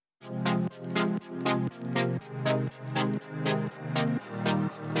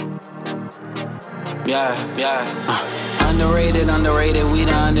Yeah. Underrated, we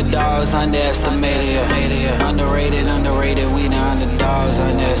the underdogs, underestimated. Yeah. Underrated, we the underdogs,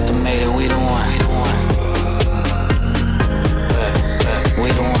 underestimated. We the one. We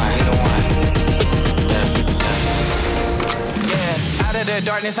the one. Yeah. Out of the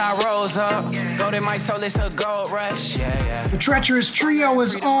darkness, I rose up. Golden my soul, it's a gold rush. Yeah. The Treacherous Trio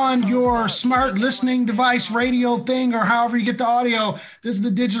is on your smart listening device, radio thing, or however you get the audio. This is the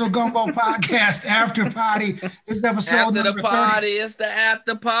Digital Gumbo Podcast After Poddy. This is episode after number the party. 30. It's the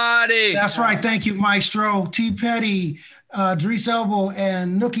after party. That's right. Thank you, Maestro. T. Petty, Dries Elbow,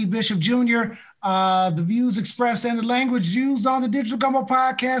 and Nookie Bishop Jr. The views expressed and the language used on the Digital Gumbo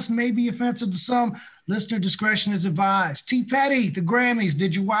Podcast may be offensive to some. Listener discretion is advised. T. Petty, the Grammys,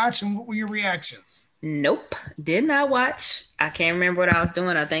 did you watch, and what were your reactions? Nope, did not watch. I can't remember what I was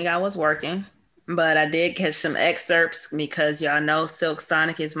doing. I think I was working, but I did catch some excerpts because y'all know Silk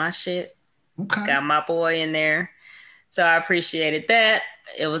Sonic is my shit. Okay. Got my boy in there. So I appreciated that.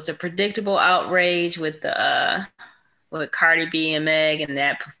 It was a predictable outrage with the with Cardi B and Meg and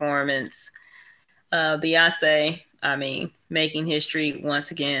that performance. Beyonce, making history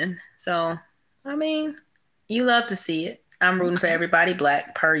once again. So, you love to see it. I'm rooting for everybody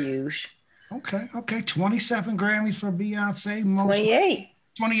black per usual. Okay. 27 Grammys for Beyonce.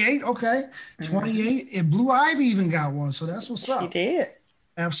 28, okay. 28. And Blue Ivy even got one, so that's what's up. She did.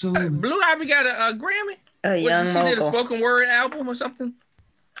 Absolutely. Blue Ivy got a Grammy? Young she mogul. did a spoken word album or something?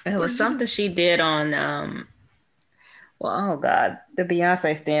 It was something she did on, oh God, the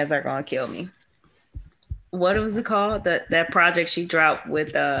Beyonce stands are going to kill me. What was it called? That project she dropped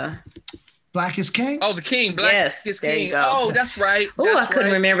with Black is King? Oh, the King. Black is there King. You go. Oh, that's right. Oh, I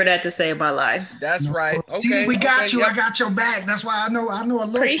couldn't remember that to save my life. That's right. Okay. See, we got you. Yep. I got your back. That's why I know a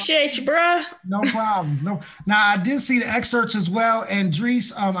little. Appreciate you, bro. No problem. No. Now I did see the excerpts as well, and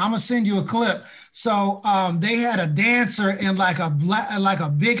Dries, I'm gonna send you a clip. So they had a dancer in like a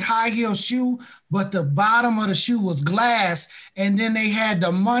big high heel shoe, but the bottom of the shoe was glass, and then they had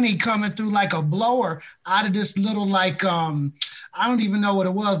the money coming through like a blower out of this little I don't even know what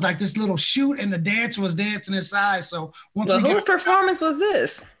it was, like this little chute, and the dancer was dancing inside. So whose performance was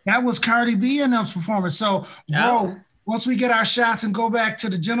this? That was Cardi B and them's performance. So, bro, once we get our shots and go back to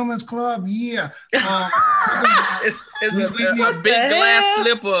the Gentlemen's Club, yeah. It's a big glass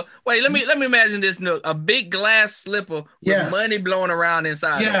slipper. Wait, let me imagine this, Nook. A big glass slipper with money blowing around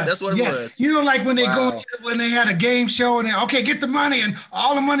inside. Yes, that's what it was. You know, like when they when they had a game show and get the money and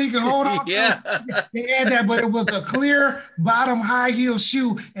all the money you can hold on to. They had that, but it was a clear bottom high heel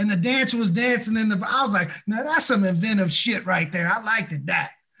shoe, and the dancer was dancing in the. I was like, now that's some inventive shit right there. I liked it.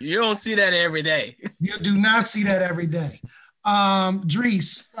 That. You don't see that every day. You do not see that every day.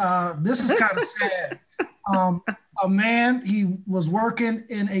 Dries, this is kind of sad. A man, he was working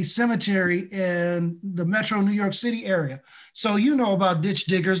in a cemetery in the Metro New York City area. So you know about ditch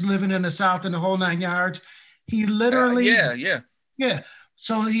diggers living in the South and the whole 9 yards. He literally, yeah.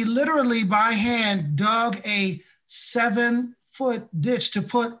 So he literally by hand dug a 7-foot ditch to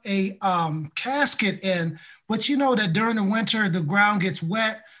put a casket in. But you know that during the winter, the ground gets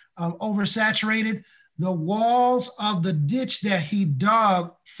wet, oversaturated. The walls of the ditch that he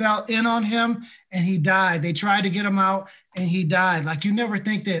dug fell in on him and he died. They tried to get him out and he died. Like you never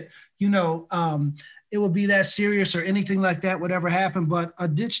think that, it would be that serious or anything like that would ever happen. But a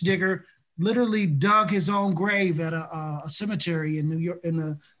ditch digger literally dug his own grave at a cemetery in New York, in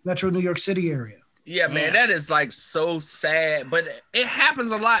the Metro New York City area. Yeah, man, that is like so sad, but it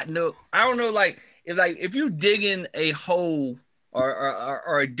happens a lot. No, I don't know, if you digging a hole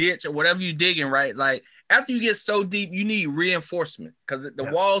or a ditch or whatever you digging, right? Like after you get so deep, you need reinforcement because the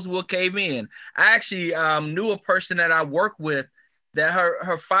walls will cave in. I actually knew a person that I work with that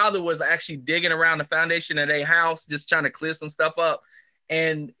her father was actually digging around the foundation of their house, just trying to clear some stuff up.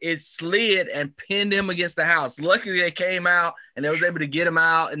 And it slid and pinned him against the house. Luckily, they came out and they was able to get him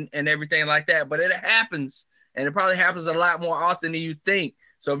out and everything like that. But it happens, and it probably happens a lot more often than you think.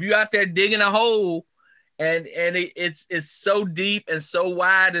 So if you're out there digging a hole and it's so deep and so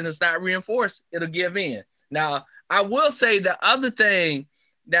wide and it's not reinforced, it'll give in. Now, I will say the other thing,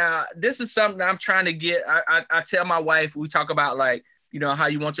 now this is something I'm trying to get. I tell my wife, we talk about how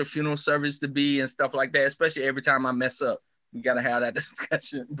you want your funeral service to be and stuff like that, especially every time I mess up. We got to have that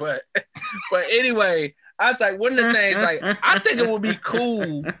discussion. But anyway, I was like, one of the things, I think it would be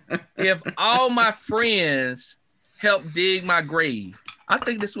cool if all my friends helped dig my grave. I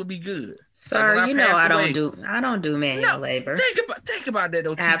think this would be good. Sir, like you know I don't do manual labor. Think about that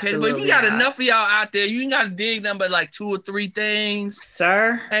though, Absolutely. But if you got enough of y'all out there, you ain't got to dig them but like 2 or 3 things.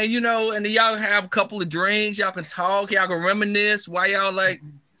 Sir. And and then y'all have a couple of drinks, y'all can talk, y'all can reminisce while y'all like,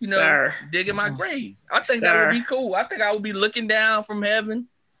 digging my grave. I think that would be cool. I think I would be looking down from heaven.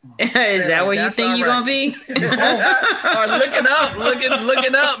 Is that where you think you're gonna be? Or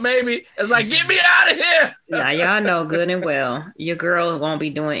looking up, maybe. It's like, get me out of here. Now y'all know good and well your girl won't be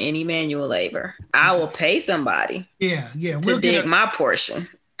doing any manual labor. I will pay somebody to dig my portion.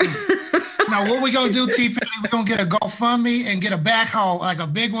 Now, what we gonna do, T. Petty? We're gonna get a GoFundMe and get a backhoe, like a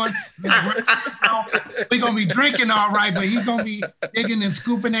big one. We're gonna be drinking all right, but he's gonna be digging and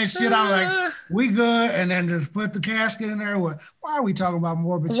scooping that shit out like we good, and then just put the casket in there. Why are we talking about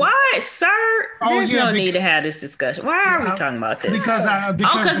morbid shit? Why, sir? There's no need to have this discussion. Why are we talking about this? Because of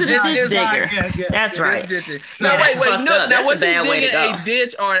the ditch digger. That's right. No, wait. No, now was he digging a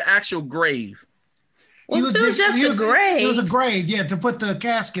ditch or an actual grave? Well, it was just a grave. It was a grave, to put the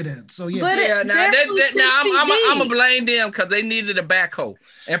casket in. So But I'm gonna blame them because they needed a backhoe,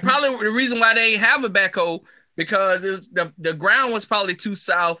 and probably the reason why they ain't have a backhoe because the ground was probably too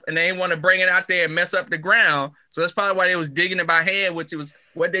soft, and they didn't want to bring it out there and mess up the ground. So that's probably why they was digging it by hand, which was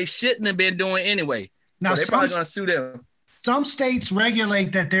what they shouldn't have been doing anyway. Now, so they're probably gonna sue them. Some states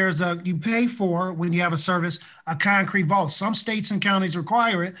regulate that you pay for, when you have a service, a concrete vault. Some states and counties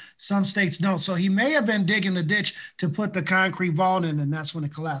require it. Some states don't. So he may have been digging the ditch to put the concrete vault in, and that's when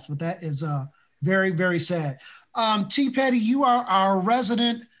it collapsed. But that is very, very sad. T. Petty, you are our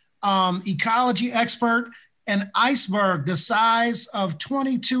resident ecology expert. An iceberg the size of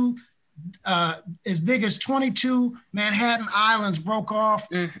 22, as big as 22 Manhattan Islands broke off.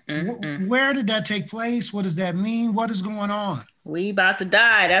 Where did that take place? What does that mean? What is going on? We about to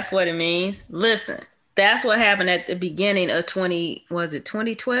die. That's what it means. Listen, that's what happened at the beginning of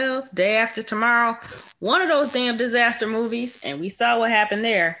 2012, Day After Tomorrow? One of those damn disaster movies. And we saw what happened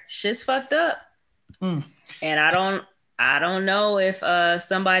there. Shit's fucked up. And I don't know if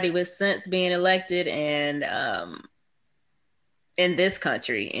somebody with sense being elected and in this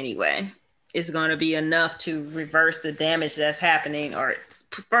country anyway, is going to be enough to reverse the damage that's happening, or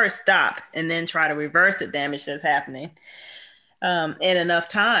first stop and then try to reverse the damage that's happening in enough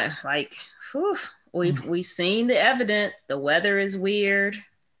time. Like, we've seen the evidence. The weather is weird.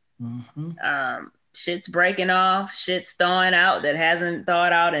 Shit's breaking off. Shit's thawing out that hasn't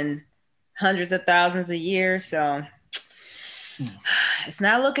thawed out in hundreds of thousands of years. So it's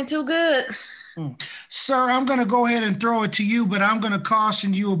not looking too good. Sir, I'm going to go ahead and throw it to you, but I'm going to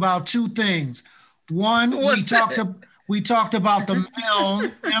caution you about 2 things. One, we talked about the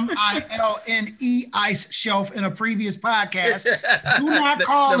Milne, M-I-L-N-E ice shelf in a previous podcast. Do not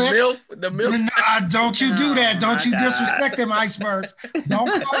call the MILF. Don't you do that. Don't you disrespect them icebergs.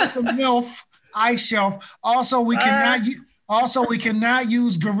 Don't call it the MILF ice shelf. Also, we cannot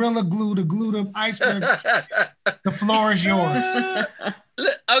use Gorilla Glue to glue the iceberg. The floor is yours.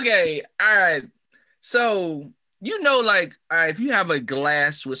 Okay, all right. So, if you have a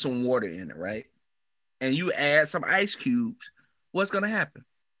glass with some water in it, right? And you add some ice cubes, what's going to happen?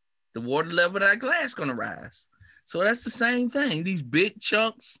 The water level of that glass is going to rise. So that's the same thing. These big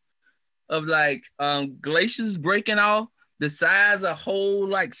chunks of glaciers breaking off the size of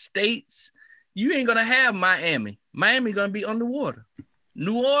whole states, you ain't going to have Miami. Miami going to be underwater.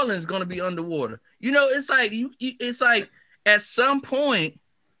 New Orleans going to be underwater. It's like at some point,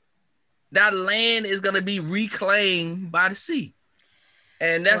 that land is going to be reclaimed by the sea.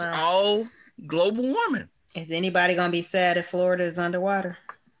 And that's all global warming. Is anybody going to be sad if Florida is underwater?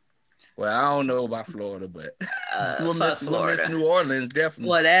 Well, I don't know about Florida, but we'll miss New Orleans, definitely.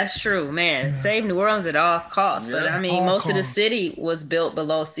 Well, that's true, man. Yeah. Save New Orleans at all costs. Yeah. But I mean, most of the city was built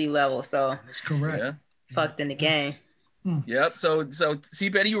below sea level. So that's correct. Yeah. Fucked in the game. Yep. So see,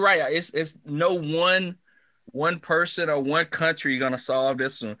 Betty, you're right. It's no one person or one country gonna solve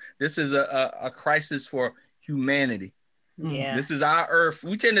this one. This is a crisis for humanity. Yeah. This is our Earth.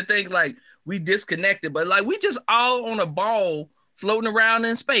 We tend to think we disconnected, but we just all on a ball floating around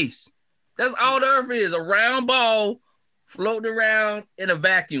in space. That's all the Earth is, a round ball floating around in a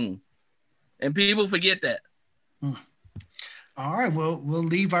vacuum. And people forget that. All right, we'll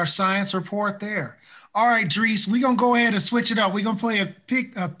leave our science report there. All right, Dries, we're going to go ahead and switch it up. We're going to play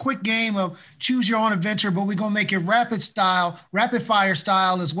a quick game of choose your own adventure, but we're going to make it rapid fire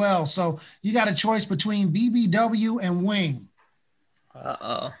style as well. So you got a choice between BBW and wing.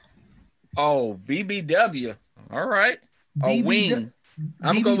 Oh, BBW. All right. Wing.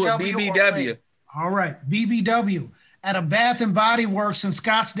 I'm going with BBW. All right, BBW. At a Bath and Body Works in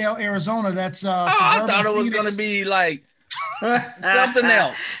Scottsdale, Arizona. That's I thought it was going to be Something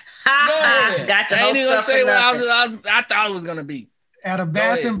else. Go ahead. Got your I ain't hopes even up gonna say for what nothing. I thought it was gonna be. At a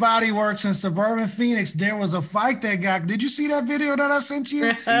Bath and Body Works in suburban Phoenix, there was a fight that got. Did you see that video that I sent you?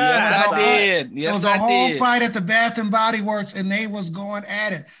 Yes, I did. It was a whole fight at the Bath and Body Works, and they was going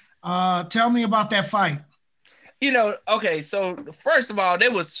at it. Tell me about that fight. Okay, so first of all, they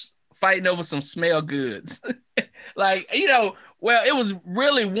was fighting over some smell goods. Like, well, it was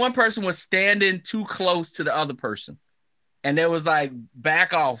really one person was standing too close to the other person. And there was like,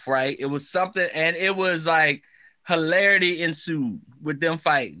 back off, right? It was something, and it was like hilarity ensued with them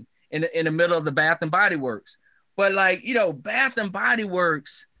fighting in the middle of the Bath and Body Works. But like, Bath and Body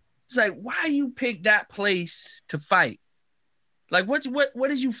Works, it's like, why you pick that place to fight? Like,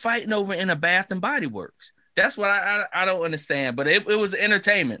 what is you fighting over in a Bath and Body Works? That's what I don't understand. But it was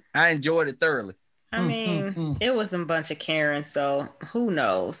entertainment. I enjoyed it thoroughly. I mean, it was a bunch of Karens, so who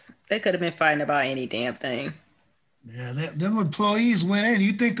knows? They could have been fighting about any damn thing. Yeah, them employees went in.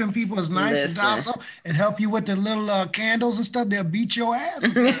 You think them people is nice and docile and help you with the little candles and stuff? They'll beat your ass.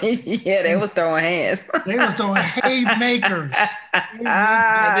 Yeah, they was throwing hands. They was throwing haymakers. And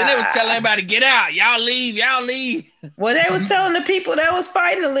then they was telling everybody, get out. Y'all leave. Well, they was telling the people that was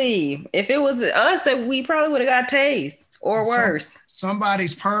fighting to leave. If it was us, we probably would have got tased or worse.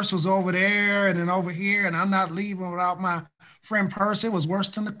 Somebody's purse was over there and then over here, and I'm not leaving without my friend purse. It was worse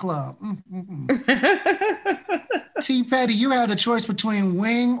than the club. T. Petty, you had the choice between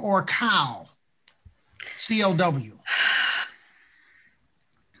wing or cow. C-O-W.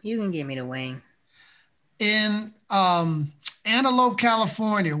 You can give me the wing. In Antelope,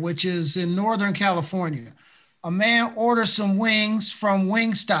 California, which is in Northern California, a man ordered some wings from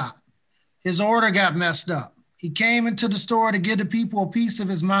Wingstop. His order got messed up. He came into the store to give the people a piece of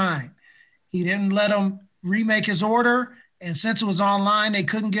his mind. He didn't let them remake his order, and since it was online, they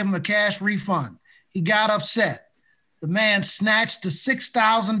couldn't give him a cash refund. He got upset. The man snatched the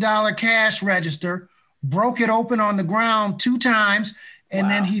 $6,000 cash register, broke it open on the ground 2 times,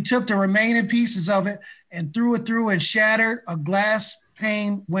 and then he took the remaining pieces of it and threw it through and shattered a glass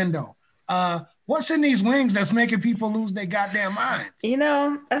pane window. What's in these wings that's making people lose their goddamn minds?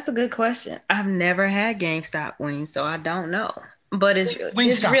 That's a good question. I've never had GameStop wings, so I don't know. But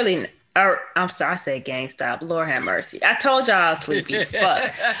it's really... I'm sorry, I said GameStop. Lord have mercy. I told y'all I was sleepy.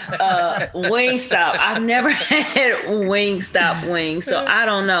 Fuck. Wingstop. I've never had Wingstop wings, so I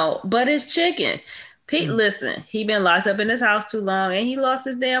don't know. But it's chicken. Pete, listen, he been locked up in his house too long, and he lost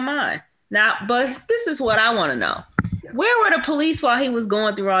his damn mind. Now, but this is what I want to know. Where were the police while he was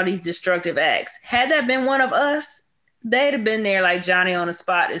going through all these destructive acts? Had that been one of us, they'd have been there like Johnny on the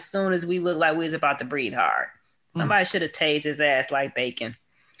spot as soon as we looked like we was about to breathe hard. Somebody should have tased his ass like bacon.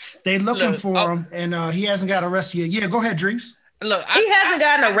 They looking for him, and he hasn't got arrested yet. Yeah, go ahead, Dries. Look, he hasn't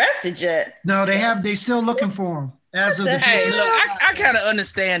gotten arrested yet. No, they have. They still looking for him as of the Hey, look, I kind of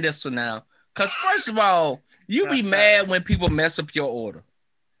understand this one now. Because first of all, you be mad when people mess up your order,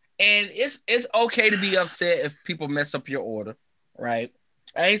 and it's okay to be upset if people mess up your order, right?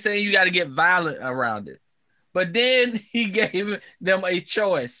 I ain't saying you got to get violent around it, but then he gave them a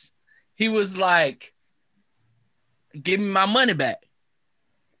choice. He was like, "Give me my money back."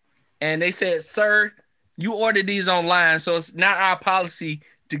 And they said, sir, you ordered these online, so it's not our policy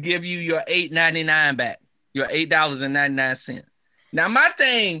to give you your $8.99 back, your $8.99. Now, my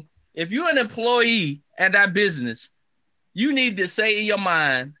thing, if you're an employee at that business, you need to say in your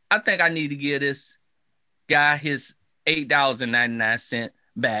mind, I think I need to give this guy his $8.99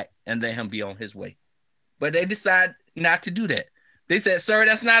 back and let him be on his way. But they decide not to do that. They said, sir,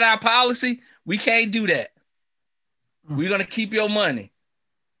 that's not our policy. We can't do that. We're going to keep your money.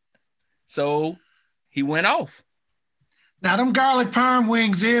 So he went off. Now, them garlic parm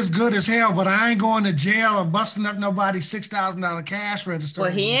wings is good as hell, but I ain't going to jail or busting up nobody's $6,000 cash register.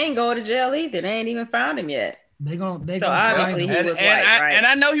 Well, he ain't going to jail either. They ain't even found him yet. They obviously he was right. And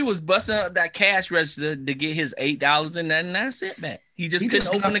I know he was busting up that cash register to get his $8.99 back. He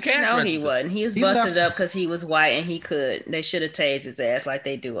couldn't open the cash register. No, he wasn't. He was busted up because he was white and he could. They should have tased his ass like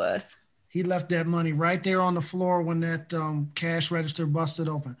they do us. He left that money right there on the floor when that cash register busted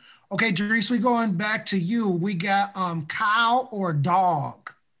open. Okay, Dries, we going back to you. We got cow or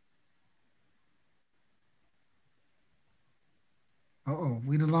dog. Uh-oh,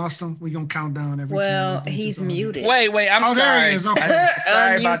 we done lost him. We gonna count down every time. Well, he's muted. Wait, I'm sorry. There he is. Okay.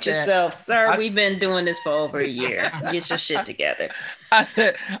 Sorry Unmute about yourself, that. sir. We've been doing this for over a year. Get your shit together. I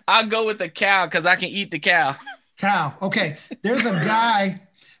said, I'll go with the cow because I can eat the cow. Cow. Okay. There's a guy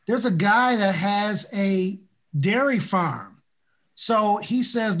that has a dairy farm. So he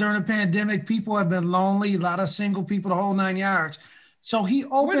says during the pandemic, people have been lonely, a lot of single people, the whole 9 yards. So he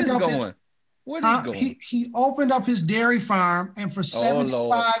opened up. Where's he going? He opened up his dairy farm, and for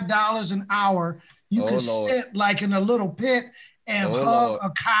 $75 an hour, you could sit like in a little pit and hug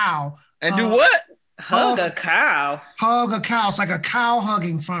a cow. And do what? Hug a cow. Hug a cow. It's like a cow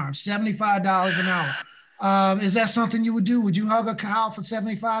hugging farm. $75 an hour. Is that something you would do? Would you hug a cow for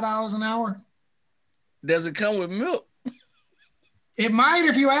 $75 an hour? Does it come with milk? It might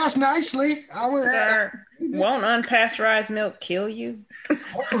if you ask nicely. I would. Sir, won't unpasteurized milk kill you?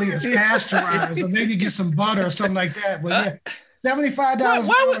 Hopefully it's pasteurized, or maybe get some butter or something like that. But yeah,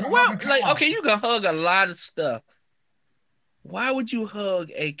 $75. Like, okay, you can hug a lot of stuff. Why would you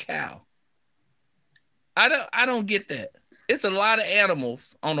hug a cow? I don't get that. It's a lot of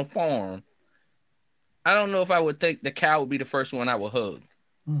animals on a farm. I don't know if I would think the cow would be the first one I would hug.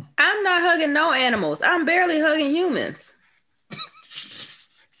 I'm not hugging no animals. I'm barely hugging humans.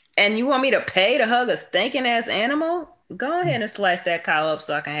 And you want me to pay to hug a stinking ass animal? Go ahead and slice that cow up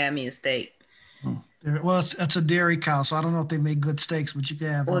so I can have me a steak. Well, it's a dairy cow, so I don't know if they make good steaks, but you can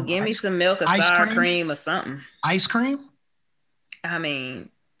have. Well, give me some milk or sour cream or something. Ice cream? I mean,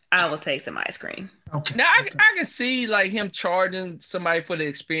 I will take some ice cream. Okay. Now I can see like him charging somebody for the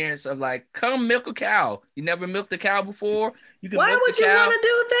experience of like, come milk a cow. You never milked a cow before. Why would you want to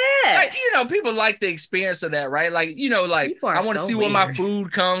do that? Like, people like the experience of that, right? Like, like I want to see where my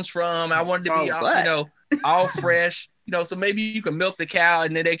food comes from. I want it to be, all fresh. So maybe you can milk the cow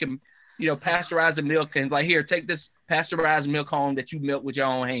and then they can, pasteurize the milk and like, here, take this pasteurized milk home that you milk with your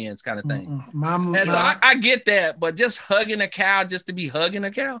own hands, kind of thing. So I get that, but just hugging a cow just to be hugging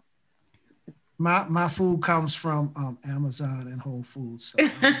a cow. My food comes from Amazon and Whole Foods.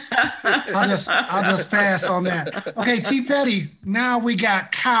 So I'll just pass on that. Okay, T. Petty. Now we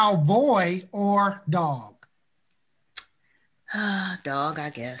got cowboy or dog. Dog, I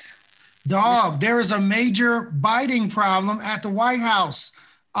guess. Dog. There is a major biting problem at the White House.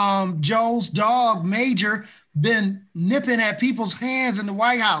 Joe's dog, Major, been nipping at people's hands in the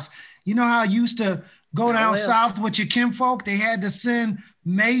White House. You know how I used to go down south with your kinfolk? They had to send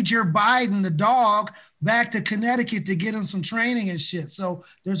Major Biden, the dog, back to Connecticut to get him some training and shit. So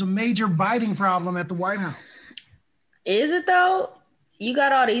there's a major biting problem at the White House. Is it though? You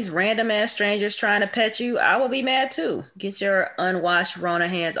got all these random ass strangers trying to pet you. I will be mad too. Get your unwashed Rona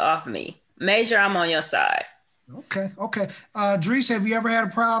hands off me. Major, I'm on your side. Okay. Dries, have you ever had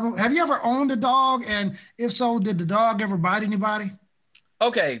a problem? Have you ever owned a dog? And if so, did the dog ever bite anybody?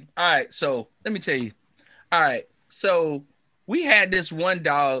 Okay. All right. So let me tell you. All right. So we had this one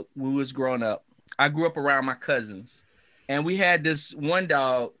dog when we was growing up. I grew up around my cousins. And we had this one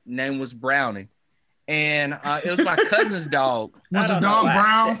dog named was Brownie. And it was my cousin's dog. Was the dog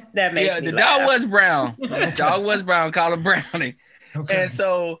brown? That makes me the laugh. dog was brown. The dog was brown, called him Brownie. Okay. And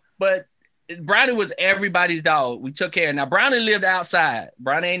so, but Brownie was everybody's dog. We took care. Now, Brownie lived outside.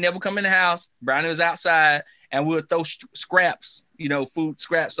 Brownie ain't never come in the house. Brownie was outside, and we would throw scraps, food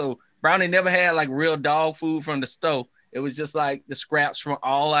scraps. So Brownie never had like real dog food from the stove. It was just like the scraps from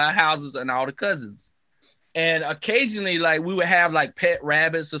all our houses and all the cousins. And occasionally, like we would have like pet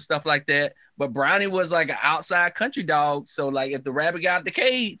rabbits or stuff like that. But Brownie was like an outside country dog. So like if the rabbit got out the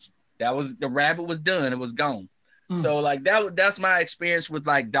cage, the rabbit was done. It was gone. So like that's my experience with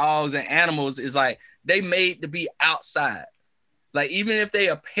like dogs and animals is like they made to be outside. Like even if they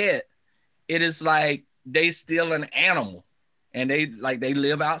a pet, it is like they still an animal and they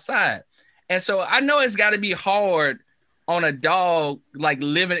live outside. And so I know it's got to be hard on a dog like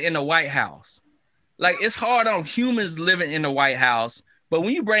living in the White House. Like it's hard on humans living in the White House, but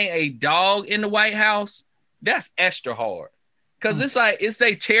when you bring a dog in the White House, that's extra hard. Because it's like, it's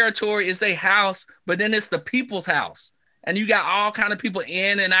their territory, it's their house, but then it's the people's house. And you got all kind of people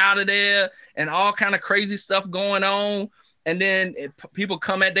in and out of there and all kind of crazy stuff going on. And then if people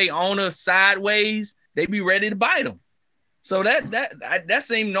come at their owner sideways, they be ready to bite them. So that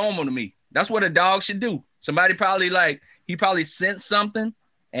seemed normal to me. That's what a dog should do. Somebody he probably sensed something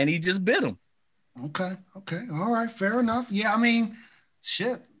and he just bit him. Okay. All right. Fair enough. Yeah. I mean,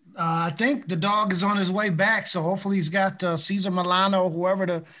 shit. I think the dog is on his way back, so hopefully he's got Cesar Milano, whoever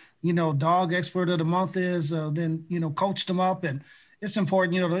the dog expert of the month is. Then coached him up, and it's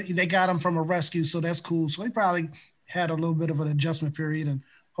important. They got him from a rescue, so that's cool. So he probably had a little bit of an adjustment period, and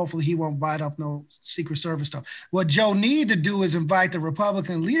hopefully he won't bite up no Secret Service stuff. What Joe need to do is invite the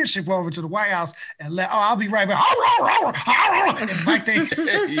Republican leadership over to the White House and I'll be right back. And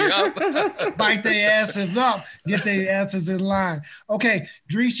bite their asses up, get their asses in line. Okay,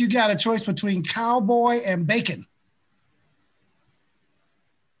 Dries, you got a choice between cowboy and bacon.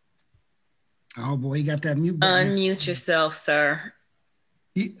 Oh boy, you got that mute button. Unmute yourself, sir.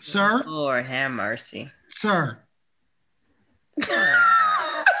 Sir? Lord have mercy. Sir.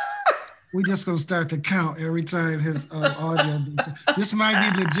 We just gonna start to count every time his audio. This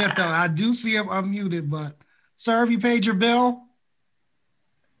might be legit though. I do see him unmuted, but sir, have you paid your bill?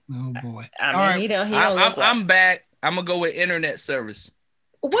 Oh boy! I mean, All right. he don't look like... I'm back. I'm gonna go with internet service.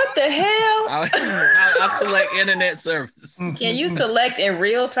 What the hell? I'll select internet service. Can you select in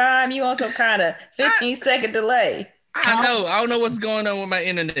real time? You on some kind of 15-second delay? I know. I don't know what's going on with my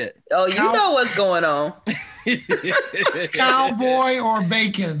internet. Oh, you know what's going on. Cowboy or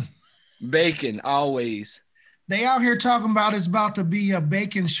bacon? Bacon, always. They out here talking about it's about to be a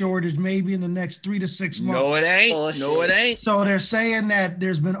bacon shortage maybe in the next 3 to 6 months. No, it ain't. Bullshit. No, it ain't. So they're saying that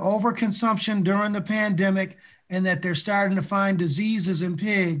there's been overconsumption during the pandemic and that they're starting to find diseases in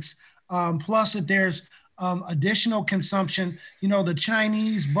pigs. Plus that there's additional consumption. You know, the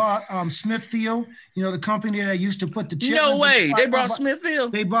Chinese bought Smithfield, you know, the company that used to put the chitlins. No way. They brought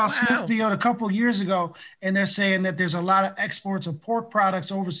Smithfield? They bought Smithfield a couple of years ago, and they're saying that there's a lot of exports of pork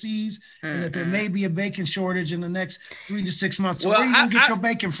products overseas and that there may be a bacon shortage in the next 3 to 6 months. So where are you going to get your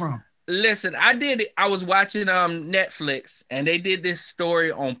bacon from? Listen, I was watching Netflix, and they did this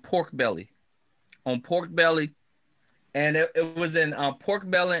story on pork belly. And it was in pork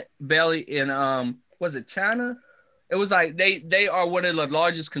belly in was it China? It was like they are one of the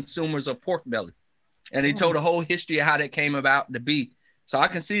largest consumers of pork belly, and they told the whole history of how that came about to be. So I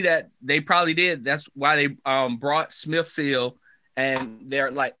can see that they probably did. That's why they brought Smithfield, and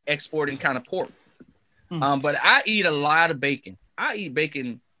they're like exporting kind of pork. But I eat a lot of bacon. I eat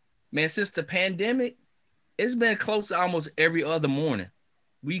bacon, man. Since the pandemic, it's been close to almost every other morning.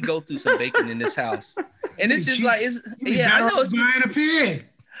 We go through some bacon in this house, and it's just like I know it's buying a pig.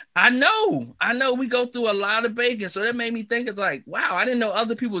 I know. We go through a lot of bacon, so that made me think it's like, wow, I didn't know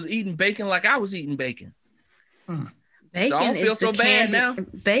other people was eating bacon like I was eating bacon. Bacon so I don't feel so bad now.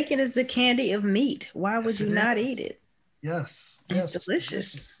 Bacon is the candy of meat. Why would you not eat it? Yes, it's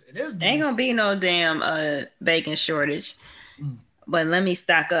delicious. It is. Ain't gonna be no damn bacon shortage. But let me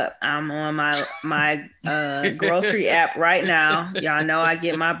stock up. I'm on my grocery app right now. Y'all know I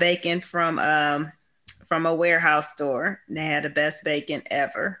get my bacon from a warehouse store. They had the best bacon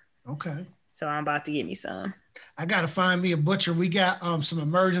ever. Okay. So I'm about to get me some. I got to find me a butcher. We got some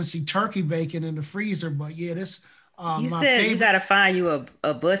emergency turkey bacon in the freezer, but yeah, this. You said you got to find you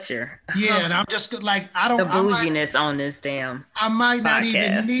a butcher. Yeah, and I'm just like, I don't. The bouginess on this damn. I might not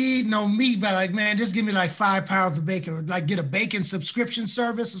podcast. even need no meat, but like, man, just give me like 5 pounds of bacon, or like get a bacon subscription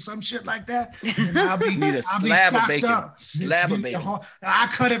service or some shit like that. And I'll be, need a I'll be slab stocked of bacon. up. Slab of bacon. I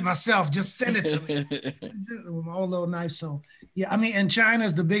cut it myself. Just send it to me with my own little knife. So yeah, I mean, and China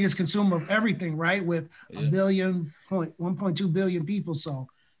is the biggest consumer of everything, right? With 1.2 billion people. So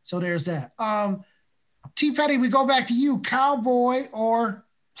there's that. T. Petty, we go back to you. Cowboy or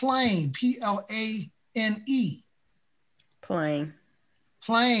plane? Plane.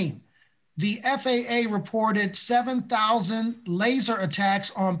 Plane. The FAA reported 7,000 laser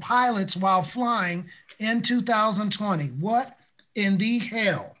attacks on pilots while flying in 2020. What in the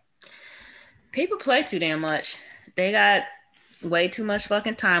hell? People play too damn much. They got way too much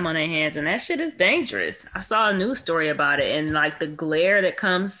fucking time on their hands, and that shit is dangerous. I saw a news story about it, and like the glare that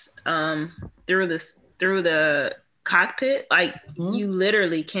comes through the cockpit, like you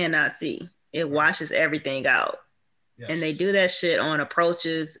literally cannot see. It washes everything out. Yes. And they do that shit on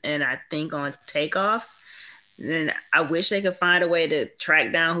approaches and I think on takeoffs. Then I wish they could find a way to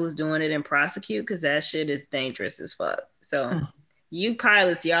track down who's doing it and prosecute, because that shit is dangerous as fuck. So you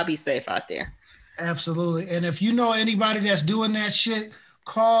pilots, y'all be safe out there. Absolutely. And if you know anybody that's doing that shit,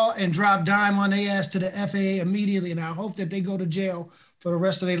 call and drop dime on their ass to the FAA immediately. And I hope that they go to jail for the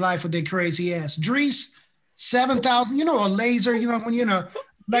rest of their life with their crazy ass. Drees, 7,000, you know, a laser, you know, when you're in a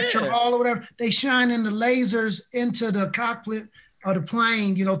lecture hall or whatever, they shine in the lasers into the cockpit of the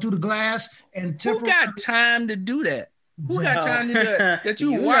plane, you know, through the glass. And who got time to do that? Who got time to do that? That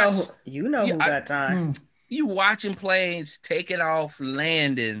you watch? Who got time? You watching planes taking off,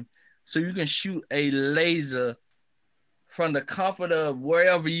 landing, so you can shoot a laser from the comfort of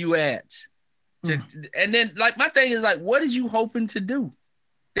wherever you at. And then, like, my thing is like, what is you hoping to do?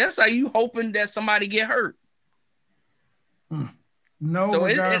 That's like you hoping that somebody get hurt. No, so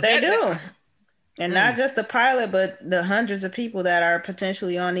they do. And not just the pilot, but the hundreds of people that are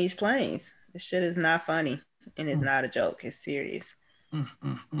potentially on these planes. This shit is not funny, and it's not a joke. It's serious.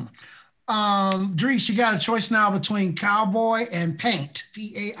 Drees, you got a choice now between cowboy and paint.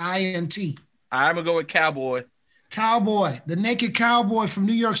 Paint. I'm gonna go with cowboy. Cowboy, the naked cowboy from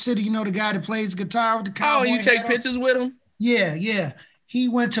New York City. You know the guy that plays guitar with the cowboy. Oh, you take pictures with him? Yeah. He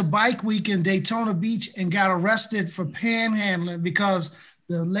went to Bike Week in Daytona Beach and got arrested for panhandling because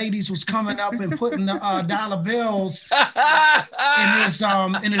the ladies was coming up and putting the dollar bills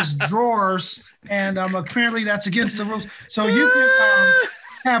in his drawers, and apparently that's against the rules. So you can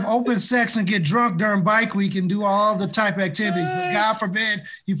have open sex and get drunk during bike week and do all the type of activities, but God forbid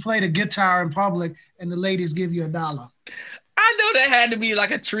you play the guitar in public and the ladies give you $1. I know that had to be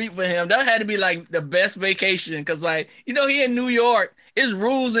like a treat for him. That had to be like the best vacation because, like, you know, he in New York. It's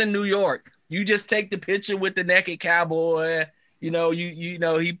rules in New York. You just take the picture with the naked cowboy. You know, you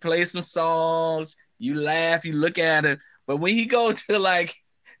know he plays some songs. You laugh. You look at him. But when he go to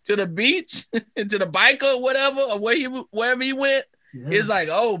the beach, to the bike or whatever, or wherever he went, it's like,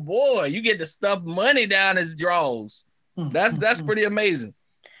 oh boy, you get to stuff money down his drawers. That's pretty amazing.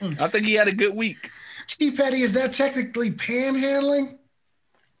 I think he had a good week. T. Petty, is that technically panhandling?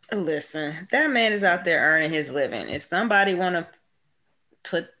 Listen, that man is out there earning his living. If somebody want to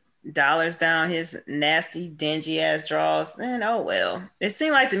put dollars down his nasty, dingy ass drawers, then oh well. It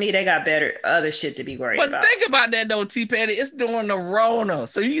seemed like to me they got better other shit to be worried about. But think about that though, T. Petty. It's during the Rona,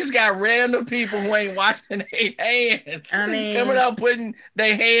 so you just got random people who ain't washing their hands. I mean, coming out putting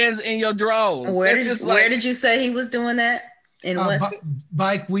their hands in your drawers. Where did you say he was doing that? In West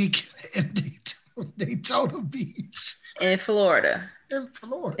Bike Week in Daytona Beach. In Florida. In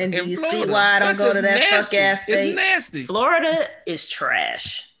Florida. And do you see why I don't go to that fuck ass state? It's nasty. Florida is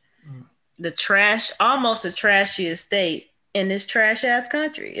trash. The trash, almost a trashiest state in this trash ass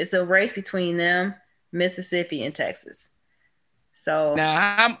country. It's a race between them, Mississippi and Texas. So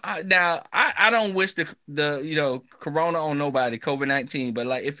now I don't wish the corona on nobody, COVID-19, but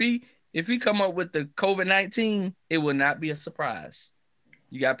like if he come up with the COVID-19, it will not be a surprise.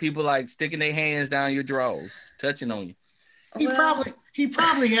 You got people like sticking their hands down your drawers, touching on you. He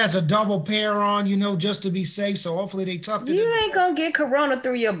probably has a double pair on, just to be safe. So hopefully they tucked it. You ain't gonna get corona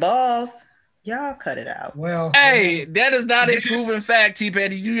through your balls. Y'all cut it out. Well, hey, that is not a proven fact, T.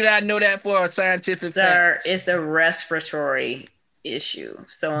 Petty. You do not know that for a scientific fact. It's a respiratory issue.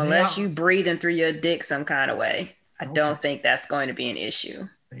 So unless you breathing through your dick some kind of way, I don't think that's going to be an issue.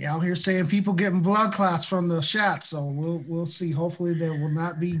 They out here saying people getting blood clots from the shots, so we'll see. Hopefully, they will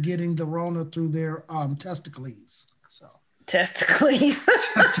not be getting the Rona through their testicles. So testicles.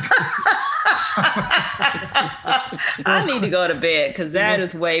 I need to go to bed because that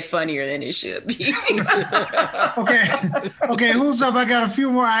is way funnier than it should be. Okay. Who's up? I got a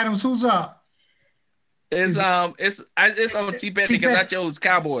few more items. Who's up? It's on T. Petty because I chose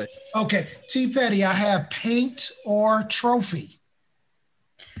Cowboy. Okay, T. Petty. I have paint or trophy.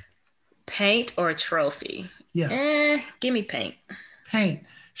 Paint or trophy? Yes. Give me paint. Paint.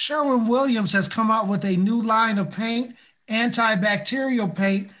 Sherwin-Williams has come out with a new line of paint, antibacterial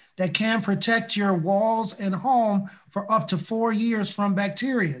paint that can protect your walls and home for up to 4 years from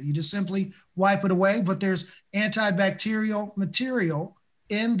bacteria. You just simply wipe it away, but there's antibacterial material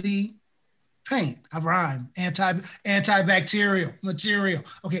in the paint. I rhyme. Antibacterial material.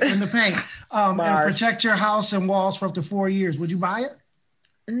 Okay, in the paint. And protect your house and walls for up to 4 years. Would you buy it?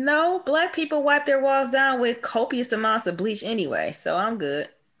 No, Black people wipe their walls down with copious amounts of bleach anyway, so I'm good.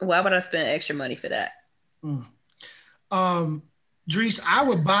 Why would I spend extra money for that? Dries, I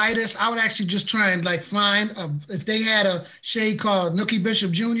would buy this. I would actually just try and find if they had a shade called Nookie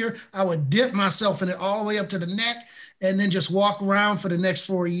Bishop Jr., I would dip myself in it all the way up to the neck and then just walk around for the next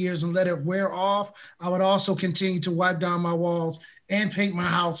 4 years and let it wear off. I would also continue to wipe down my walls and paint my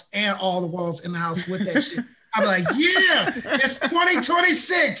house and all the walls in the house with that shit. I'd be like, yeah, it's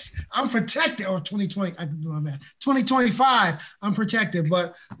 2026. I'm protected. Or 2020, I can do my math. 2025, I'm protected.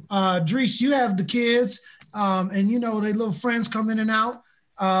 But Dries, you have the kids and they little friends come in and out.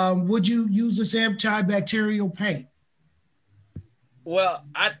 Would you use this antibacterial paint? Well,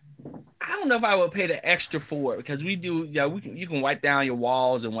 I don't know if I would pay the extra for it because we do, you can wipe down your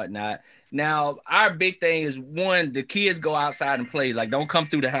walls and whatnot. Now, our big thing is one, the kids go outside and play. Like, don't come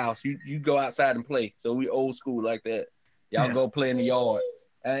through the house. You go outside and play. So we old school like that. Y'all go play in the yard.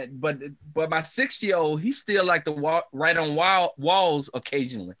 But my 6-year-old, he's still like the right on walls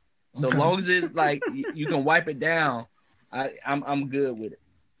occasionally. So as long as it's like you can wipe it down, I'm good with it.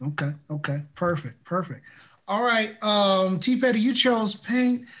 Okay. Perfect. All right. T. Petty, you chose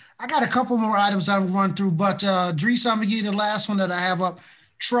paint. I got a couple more items I'm gonna run through, but Dries, I'm gonna give you the last one that I have up.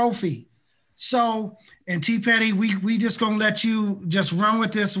 Trophy. So, and T. Petty, we just gonna let you just run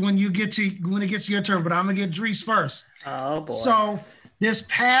with this when it gets to your turn, but I'm gonna get Dries first. Oh boy. So this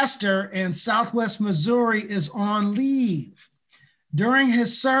pastor in Southwest Missouri is on leave. During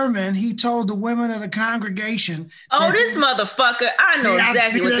his sermon, he told the women of the congregation. This motherfucker. I know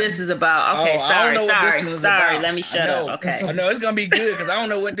exactly what this is about. Okay, sorry. Let me shut up. Okay. I know it's going to be good because I don't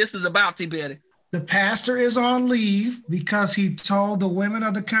know what this is about, T. Petty. The pastor is on leave because he told the women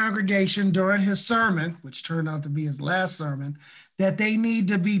of the congregation during his sermon, which turned out to be his last sermon, that they need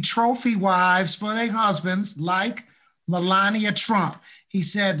to be trophy wives for their husbands, like Melania Trump. He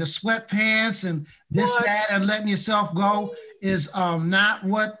said the sweatpants and this, that, and letting yourself go is not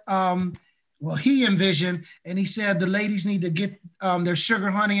what he envisioned. And he said the ladies need to get their sugar,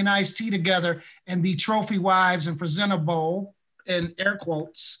 honey, and iced tea together and be trophy wives and presentable, in air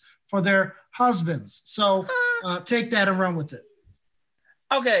quotes, for their husbands. So take that and run with it.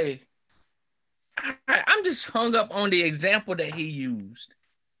 Okay. I'm just hung up on the example that he used.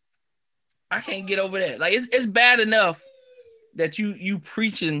 I can't get over that. Like it's bad enough that you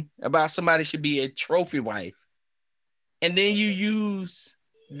preaching about somebody should be a trophy wife, and then you use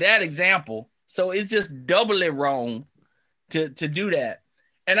that example. So it's just doubly wrong to do that.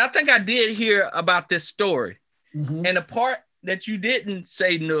 And I think I did hear about this story. Mm-hmm. And the part that you didn't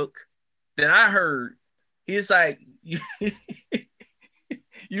say, Nook, that I heard, he's like, you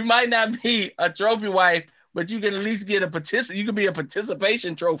might not be a trophy wife, but you can at least get you can be a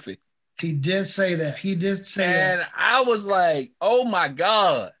participation trophy. He did say that. And I was like, oh my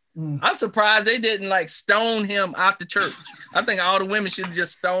God. I'm surprised they didn't like stone him out the church. I think all the women should have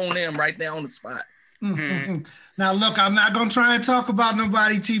just stoned him right there on the spot. Mm-hmm. Now, look, I'm not going to try and talk about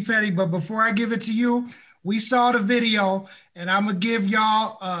nobody, T. Petty, but before I give it to you, we saw the video, and I'm going to give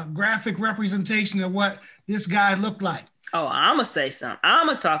y'all a graphic representation of what this guy looked like. Oh, I'm going to say something. I'm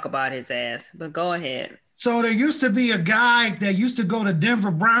going to talk about his ass, but go ahead. So there used to be a guy that used to go to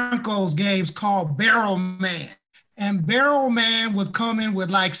Denver Broncos games called Barrel Man. And Barrel Man would come in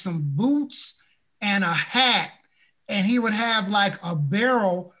with like some boots and a hat, and he would have like a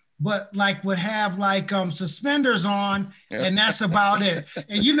barrel, but like would have like suspenders on, and that's about it.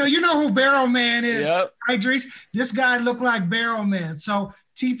 And you know who Barrel Man is, yep. Right, Dries? This guy looked like Barrel Man. So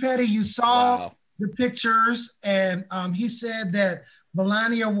T. Petty, you saw the pictures, and he said that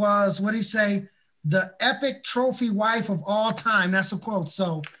Melania was, what'd he say? The epic trophy wife of all time. That's a quote.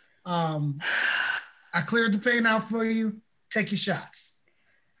 So I cleared the paint out for you. Take your shots.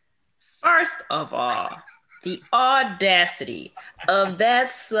 First of all, the audacity of that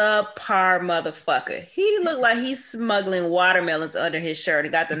subpar motherfucker. He looked like he's smuggling watermelons under his shirt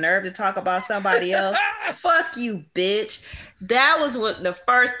and got the nerve to talk about somebody else. Fuck you, bitch. That was what the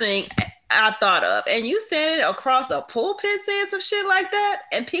first thing I thought of. And you standing across a pulpit saying some shit like that,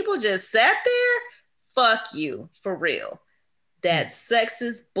 and people just sat there? Fuck you, for real. That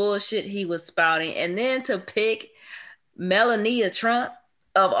sexist bullshit he was spouting. And then to pick Melania Trump,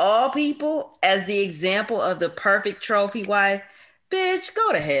 of all people, as the example of the perfect trophy wife, bitch,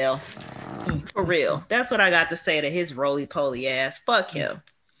 go to hell. For real. That's what I got to say to his roly-poly ass. Fuck him.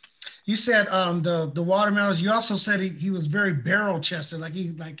 You said the watermelons. You also said he was very barrel-chested, like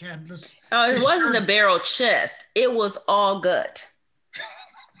he like had this. Oh, it wasn't a barrel chest. It was all gut.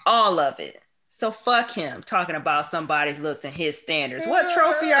 All of it. So fuck him talking about somebody's looks and his standards. What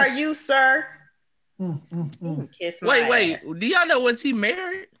trophy are you, sir? Kiss my ass. Do y'all know, was he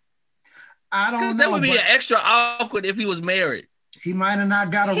married? I don't know. That would be extra awkward if he was married. He might have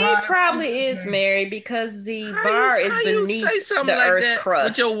not got a ride. He probably is married because the bar is beneath the like Earth's crust.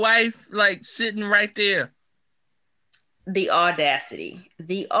 With your wife like sitting right there. The audacity.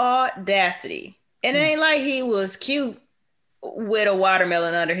 And it ain't like he was cute with a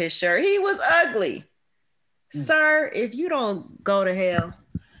watermelon under his shirt. He was ugly. Sir, if you don't go to hell.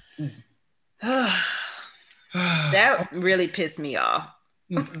 That really pissed me off.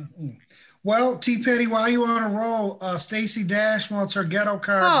 Well, T. Petty, while you on a roll, Stacey Dash wants her ghetto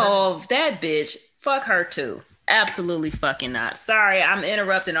card. Oh, that bitch. Fuck her too. Absolutely fucking not. Sorry, I'm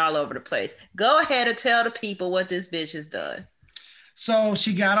interrupting all over the place. Go ahead and tell the people what this bitch has done. So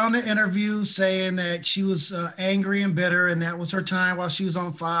she got on the interview saying that she was angry and bitter, and that was her time while she was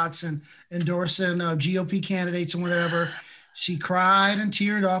on Fox and endorsing GOP candidates and whatever. She cried and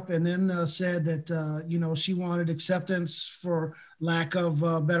teared up, and then said that she wanted acceptance, for lack of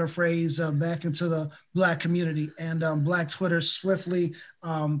a better phrase, back into the Black community. And Black Twitter swiftly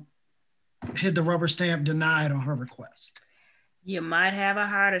hit the rubber stamp denied on her request. You might have a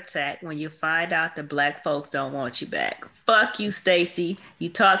heart attack when you find out the Black folks don't want you back. Fuck you, Stacey. You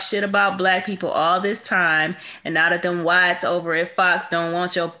talk shit about Black people all this time, and now that them whites over at Fox don't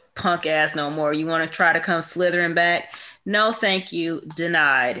want your punk ass no more, you want to try to come slithering back? No, thank you.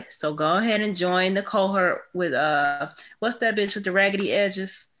 Denied. So go ahead and join the cohort with what's that bitch with the raggedy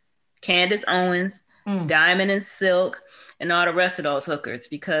edges? Candace Owens, Diamond and Silk, and all the rest of those hookers,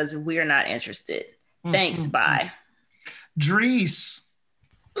 because we're not interested. Thanks. Bye. Dries.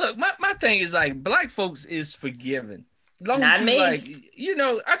 Look, my thing is like Black folks is forgiven. long Not as you me. like,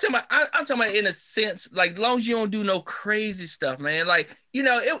 I'm talking about in a sense, like, long as you don't do no crazy stuff, man. Like,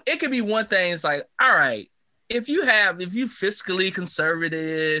 it could be one thing. It's like, all right, if you fiscally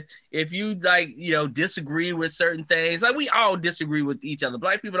conservative, if you like, disagree with certain things, like we all disagree with each other.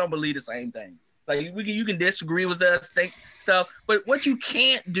 Black people don't believe the same thing. Like you can disagree with us, think stuff, but what you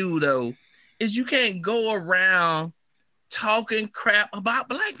can't do though is you can't go around talking crap about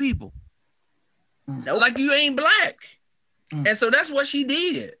black people. Nope. Like you ain't black. And so that's what she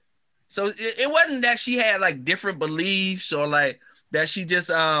did. So it wasn't that she had like different beliefs or like that she just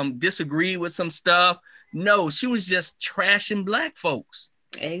disagreed with some stuff. No, she was just trashing black folks.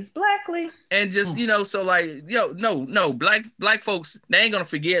 Exactly. And just, so like, no, black folks, they ain't gonna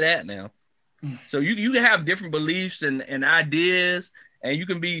forget that now. So you can have different beliefs and ideas, and you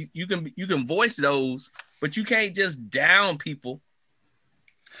can voice those, but you can't just down people.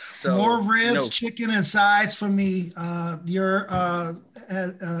 So, more ribs, chicken, and sides for me. Your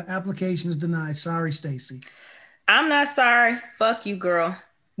application is denied. Sorry, Stacy. I'm not sorry. Fuck you, girl.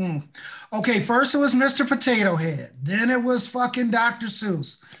 Okay, first it was Mr. Potato Head. Then it was fucking Dr.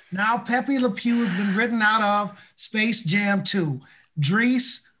 Seuss. Now Pepe Le Pew has been written out of Space Jam 2.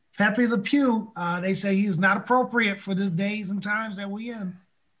 Drees, Pepe Le Pew, they say he is not appropriate for the days and times that we in.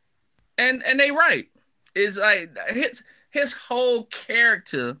 And they right. It's like his whole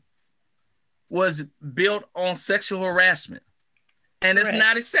character was built on sexual harassment. And it's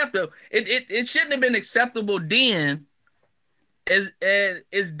not acceptable. It shouldn't have been acceptable then.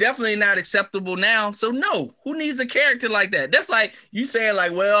 It's definitely not acceptable now. So no, who needs a character like that? That's like you saying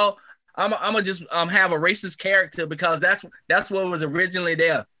like, well, I'm gonna just have a racist character because that's what was originally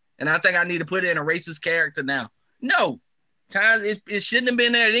there. And I think I need to put in a racist character now. No, it shouldn't have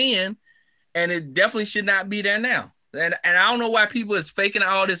been there then, and it definitely should not be there now. And I don't know why people is faking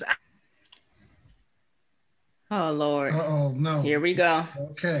all this. Oh Lord. Uh-oh, no. Here we go.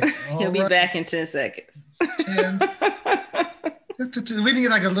 Okay. He'll be back in 10 seconds. 10. We need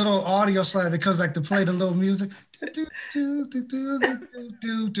like a little audio slide that comes like to play the little music.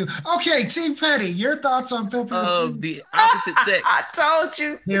 Okay, T. Petty, your thoughts on Pepe Le Pew? The opposite sex. I told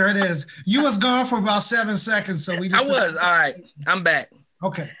you. Here it is. You was gone for about 7 seconds, so we just. I was. All right, I'm back.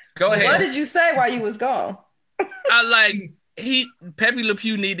 Okay. Go ahead. What did you say while you was gone? I like Pepe Le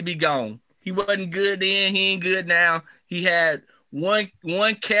Pew need to be gone. He wasn't good then. He ain't good now. He had one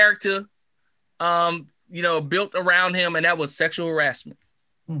character, built around him, and that was sexual harassment.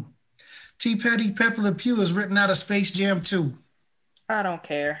 T. Petty, Pepe Le Pew is written out of Space Jam 2. I don't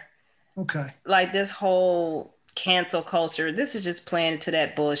care. Okay. Like this whole cancel culture, this is just playing into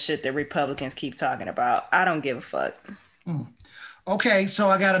that bullshit that Republicans keep talking about. I don't give a fuck. Okay, so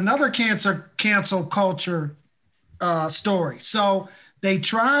I got another cancel culture story. So they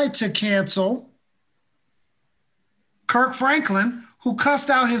tried to cancel Kirk Franklin, who cussed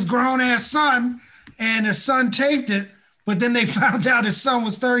out his grown-ass son, and his son taped it, but then they found out his son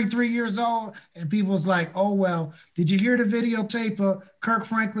was 33 years old, and people was like, oh, well, did you hear the videotape of Kirk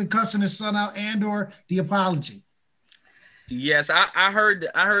Franklin cussing his son out and or the apology? Yes, I heard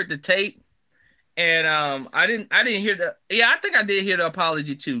the tape, and I didn't hear I think I did hear the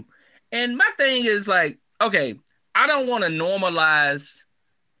apology too. And my thing is like, okay, I don't want to normalize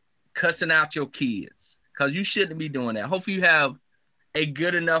cussing out your kids because you shouldn't be doing that. Hopefully you have a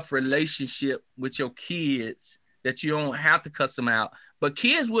good enough relationship with your kids that you don't have to cuss them out. But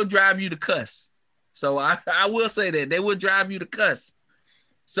kids will drive you to cuss. So I will say that they will drive you to cuss.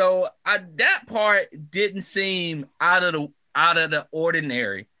 So that part didn't seem out of the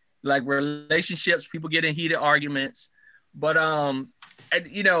ordinary. Like relationships, people get in heated arguments. But I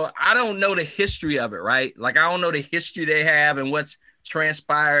don't know the history of it, right? Like I don't know the history they have and what's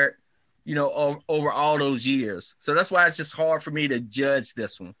transpired, over all those years. So that's why it's just hard for me to judge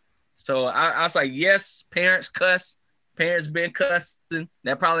this one. So I was like, yes, parents cuss. Parents been cussing.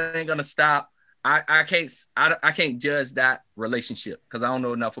 That probably ain't gonna stop. I can't judge that relationship because I don't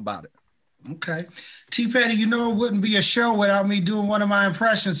know enough about it. Okay. T. Petty, it wouldn't be a show without me doing one of my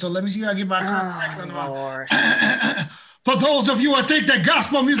impressions. So let me see how I get my on. For those of you who think that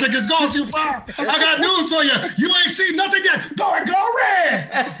gospel music has gone too far, I got news for you. You ain't seen nothing yet. Glory!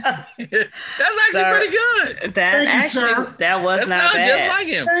 That's actually pretty good. Thank you, sir. That was not bad. Just like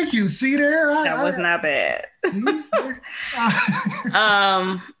him. Thank you. See there? That was not bad.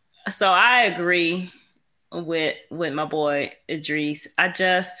 So I agree with my boy Idris.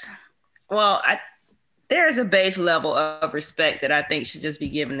 There's a base level of respect that I think should just be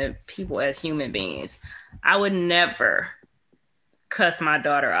given to people as human beings. I would never cuss my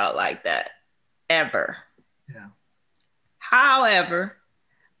daughter out like that, ever. Yeah. However,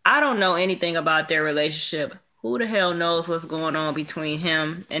 I don't know anything about their relationship. who the hell knows what's going on between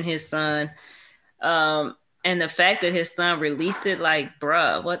him and his son. And the fact that his son released it, like,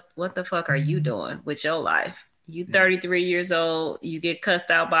 bruh, what the fuck are you doing with your life? You 33 years old, you get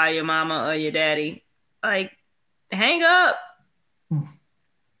cussed out by your mama or your daddy. Like, hang up.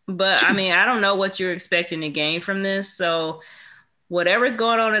 But I mean, I don't know what you're expecting to gain from this. So whatever's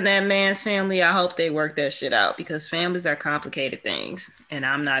going on in that man's family, I hope they work that shit out, because families are complicated things and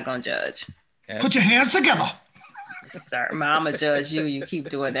I'm not going to judge. Okay. Put your hands together. Sorry, I'm going to judge you. You keep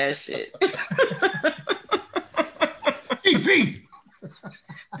doing that shit. EP.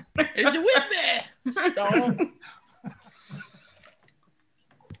 Is you with me? Dog?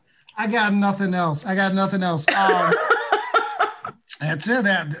 I got nothing else. That's it.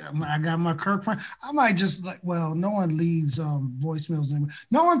 I got my Kirk friend. I might just no one leaves voicemails anymore.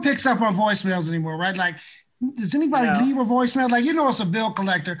 No one picks up on voicemails anymore, right? Like, does anybody leave a voicemail? Like, it's a bill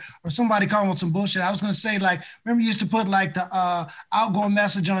collector or somebody calling with some bullshit. I was going to say, like, remember you used to put like the outgoing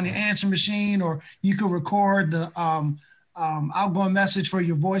message on your answer machine, or you could record the outgoing message for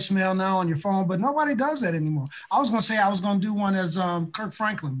your voicemail now on your phone, but nobody does that anymore. I was going to say I was going to do one as Kirk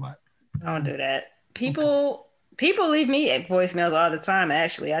Franklin, but I don't do that. People leave me voicemails all the time.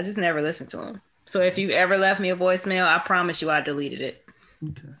 Actually, I just never listen to them. So if you ever left me a voicemail, I promise you I deleted it.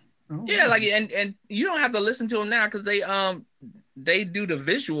 Okay. Oh, yeah, like and you don't have to listen to them now because they do the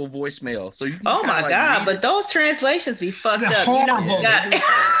visual voicemail. So you can my God, but those translations be fucked up. Horrible.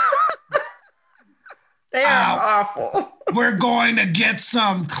 They are awful. We're going to get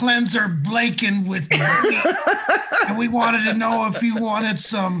some cleanser bacon with me. And we wanted to know if you wanted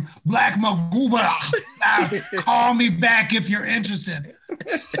some black magooba. Call me back if you're interested.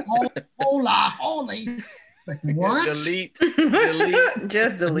 Holy. What? Delete.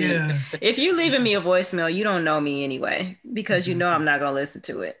 Just delete. Yeah. If you leaving me a voicemail, you don't know me anyway, because you know I'm not going to listen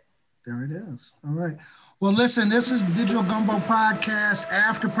to it. There it is. All right. Well, listen, this is Digital Gumbo Podcast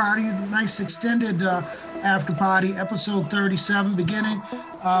After Party, nice extended After Party, episode 37 beginning.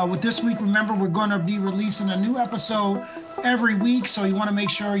 With this week, remember, we're going to be releasing a new episode every week, so you want to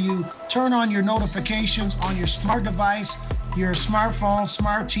make sure you turn on your notifications on your smart device, your smartphone,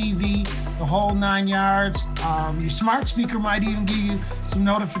 smart TV, the whole 9 yards. Your smart speaker might even give you some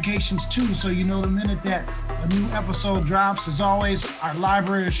notifications too, so you know the minute that a new episode drops. As always, our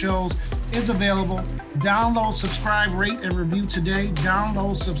library of shows is available. Download, subscribe, rate, and review today.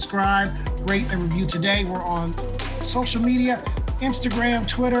 Download, subscribe, rate, and review today. We're on social media, Instagram,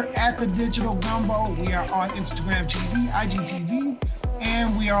 Twitter, at The Digital Gumbo. We are on Instagram TV, IGTV,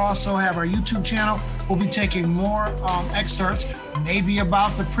 and we also have our YouTube channel. We'll be taking more excerpts, maybe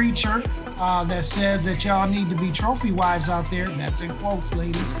about the preacher that says that y'all need to be trophy wives out there. That's in quotes,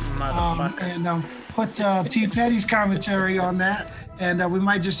 ladies. And put T. Petty's commentary on that. And we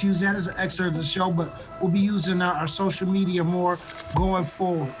might just use that as an excerpt of the show, but we'll be using our social media more going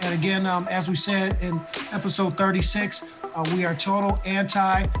forward. And again, as we said in episode 36, we are total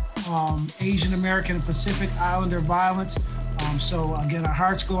anti-Asian American and Pacific Islander violence. So again, our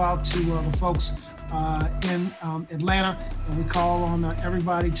hearts go out to the folks in Atlanta, and we call on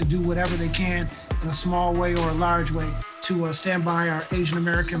everybody to do whatever they can in a small way or a large way to stand by our Asian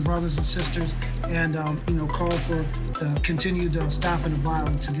American brothers and sisters, and call for the continued stopping the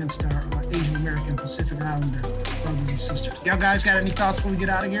violence against our Asian American Pacific Islander brothers and sisters. Y'all guys got any thoughts before we get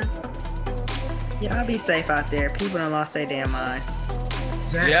out of here? Y'all be safe out there. People done lost their damn minds.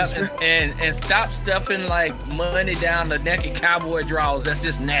 Exactly. Yep, and stop stuffing like money down the naked cowboy drawers. That's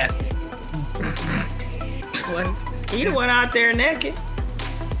just nasty. Well, you went out there naked.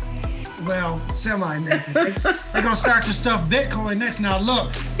 Well, semi-naked. They're going to start to stuff Bitcoin next. Now,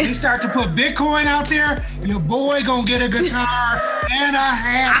 look, they start to put Bitcoin out there, your boy going to get a guitar and a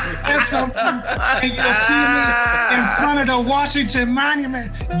hat and some fruit. And you'll see me in front of the Washington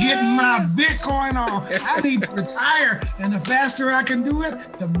Monument getting my Bitcoin on. I need to retire, and the faster I can do it,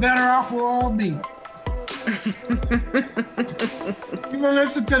 the better off we'll all be. You've been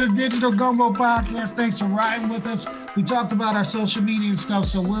listening to the Digital Gumbo Podcast. Thanks for riding with us. We talked about our social media and stuff,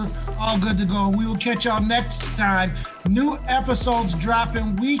 so we're all good to go. We will catch y'all next time. New episodes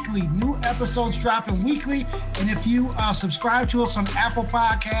dropping weekly. And if you subscribe to us on Apple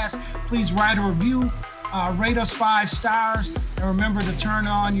Podcasts, please write a review. Rate us 5 stars, and remember to turn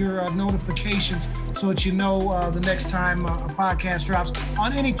on your notifications so that you know the next time a podcast drops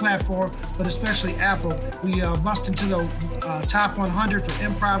on any platform, but especially Apple. We bust into the top 100 for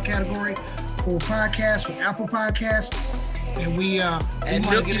improv category for podcasts, for Apple Podcasts. And and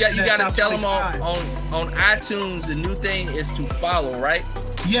look, you got to tell them on iTunes, the new thing is to follow, right?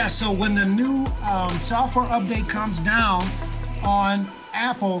 Yeah, so when the new software update comes down on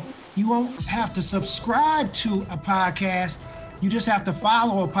Apple, you won't have to subscribe to a podcast. You just have to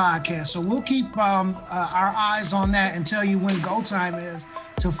follow a podcast. So we'll keep our eyes on that and tell you when go time is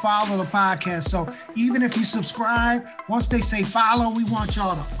to follow the podcast. So even if you subscribe, once they say follow, we want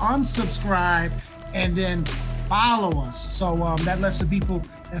y'all to unsubscribe and then follow us. So that lets the people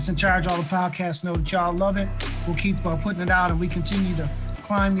that's in charge of all the podcasts know that y'all love it. We'll keep putting it out, and we continue to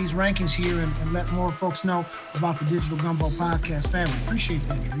climb these rankings here and let more folks know about the Digital Gumbo Podcast family. Appreciate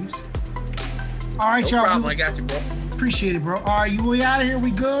that, Drees. All right, No y'all. problem. I got you, bro. Appreciate it, bro. All right, we out of here.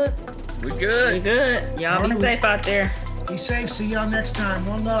 We good? We good. We good. Y'all be safe out there. Be safe. See y'all next time.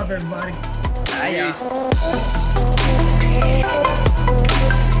 One love, everybody. Bye, y'all.